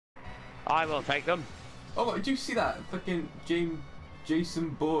I will take them. Oh, did you see that? Fucking Jason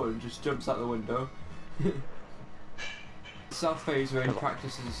Bourne just jumps out the window. South phase where he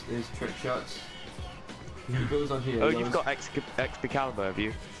practices his trick shots. He goes on here. Oh, you've got Excalibur, have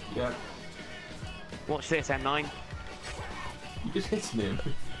you? Yeah. Watch this, M9. You just hit him.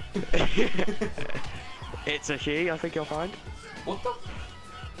 It's a she, I think you'll find. What the?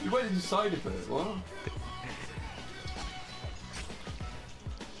 You went inside of it, what?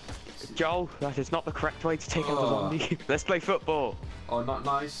 Joel, that is not the correct way to take out a zombie. Let's play football. Oh, not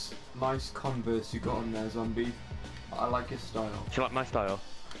nice Converse you got on there, zombie. I like his style. Do you like my style?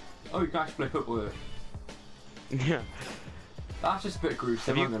 Oh, you can actually play football with it. Yeah. That's just a bit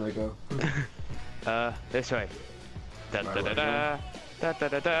gruesome, I'm gonna go. This way. Da, da, da, da, da,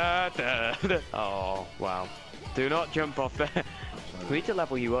 da, da, da, da. Oh, wow. Do not jump off there. We need to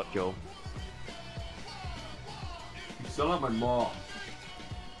level you up, Joel. You still have my mark.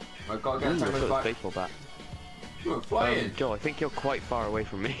 I gotta get a back. baseball bat. You were flying. Joel, I think you're quite far away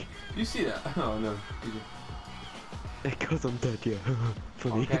from me. You see that? Oh no. Because I'm dead, yeah.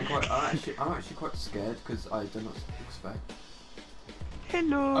 Funny. I'm actually quite scared because I did not expect.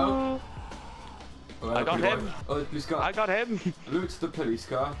 Hello. Oh, I got him. Oh, the police car. I got him. Loot's the police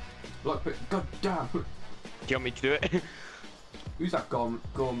car. Like, god damn. Do you want me to do it? Who's that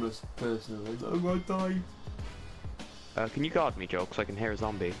gormless person? I'm gonna die. Can you guard me, Joel? Because I can hear a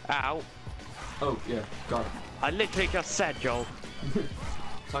zombie. Ow. Oh yeah, got it. I literally just said, Joel.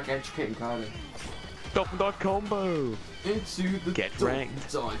 It's like educating Carter. Double dive combo. Into the Get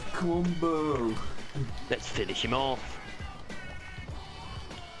wrecked. Dive combo. Let's finish him off.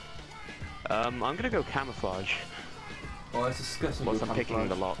 I'm gonna go camouflage. Oh, it's disgusting. Once I'm picking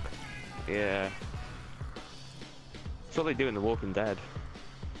the lock. Yeah. That's what they do in The Walking Dead.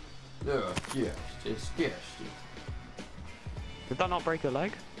 Yes. Did that not break a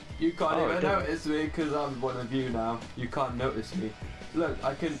leg? You can't even notice me because I'm one of you now. You can't notice me. Look,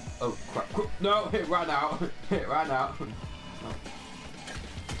 I can. Oh crap! No, it ran out. It ran out. Oh.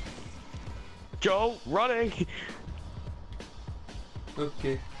 Joel, running.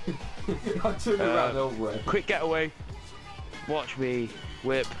 Okay. I turned around over. Quick getaway. Watch me.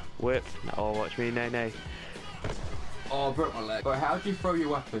 Whip. Oh, watch me. Nay. Oh, I broke my leg. But how do you throw your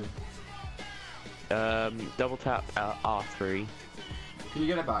weapon? Double tap R3. Can you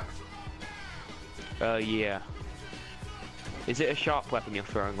get it back? Yeah. Is it a sharp weapon you're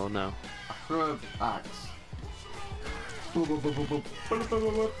throwing or no? I throw an axe.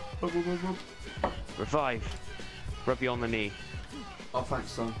 Revive. Rub you on the knee. Oh,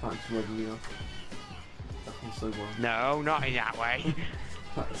 thanks, son. Thanks for rubbing me off. That feels so well. No, not in that way.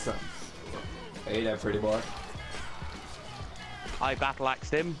 That sounds. Hey there, pretty boy. I battle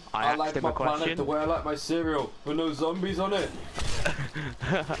axed him. I asked him a question. Planet the way I like my cereal with no zombies on it.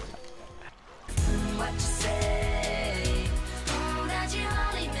 What you say?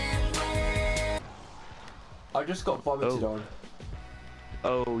 I just got vomited on.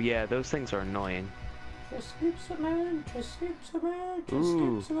 Oh yeah, those things are annoying. Just keeps a man, just keeps a man, just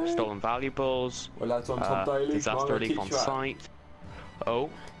Ooh, keeps a man. stolen valuables. Well, that's on top daily. Disaster relief on site. Oh,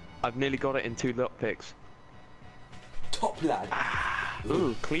 I've nearly got it in 2 lockpicks. Top lad.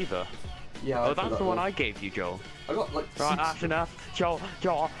 Ooh, cleaver. Yeah. Oh, that's the one I gave you, Joel. I got like. Right, that's enough. Joel,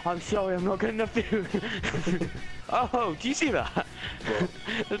 I'm sorry, I'm not good enough for you. Oh, do you see that?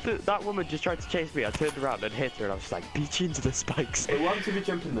 That woman just tried to chase me. I turned around and hit her, and I was just like, beach into the spikes. Hey, why don't you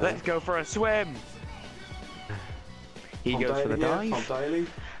jump in there? Let's go for a swim. He goes for the dive. Tom Daly.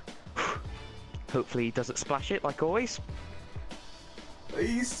 Hopefully he doesn't splash it like always.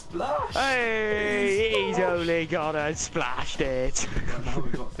 He splashed! Hey, he's only gonna splashed it. Right now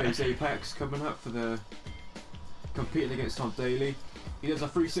we've got Phase Apex coming up for the competing against Tom Daly. He does a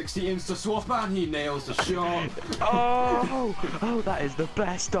 360 insta swap and he nails the shot. Oh, that is the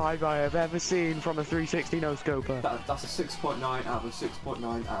best dive I have ever seen from a 360 no scoper. That's a 6.9 out of a 6.9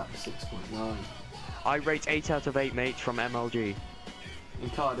 out of a 6.9. I rate 8 out of 8 mates from MLG. In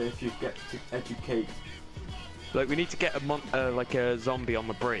Cardiff, you get to educate. Like, we need to get like a zombie on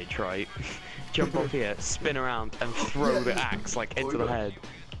the bridge, right? Jump off here, spin around, and throw the axe like into the head.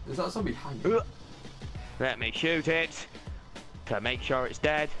 Is that zombie hanging? Let me shoot it to make sure it's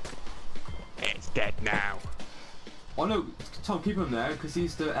dead. It's dead now. Oh no, Tom, keep him there because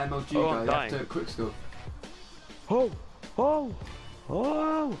he's the MLG guy. You have to quick scope. Oh, whoa.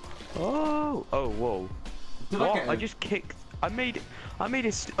 Did I get him? I just kicked. I made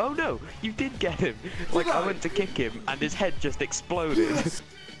his. Oh no, you did get him. Like, I went to kick him and his head just exploded. Yes.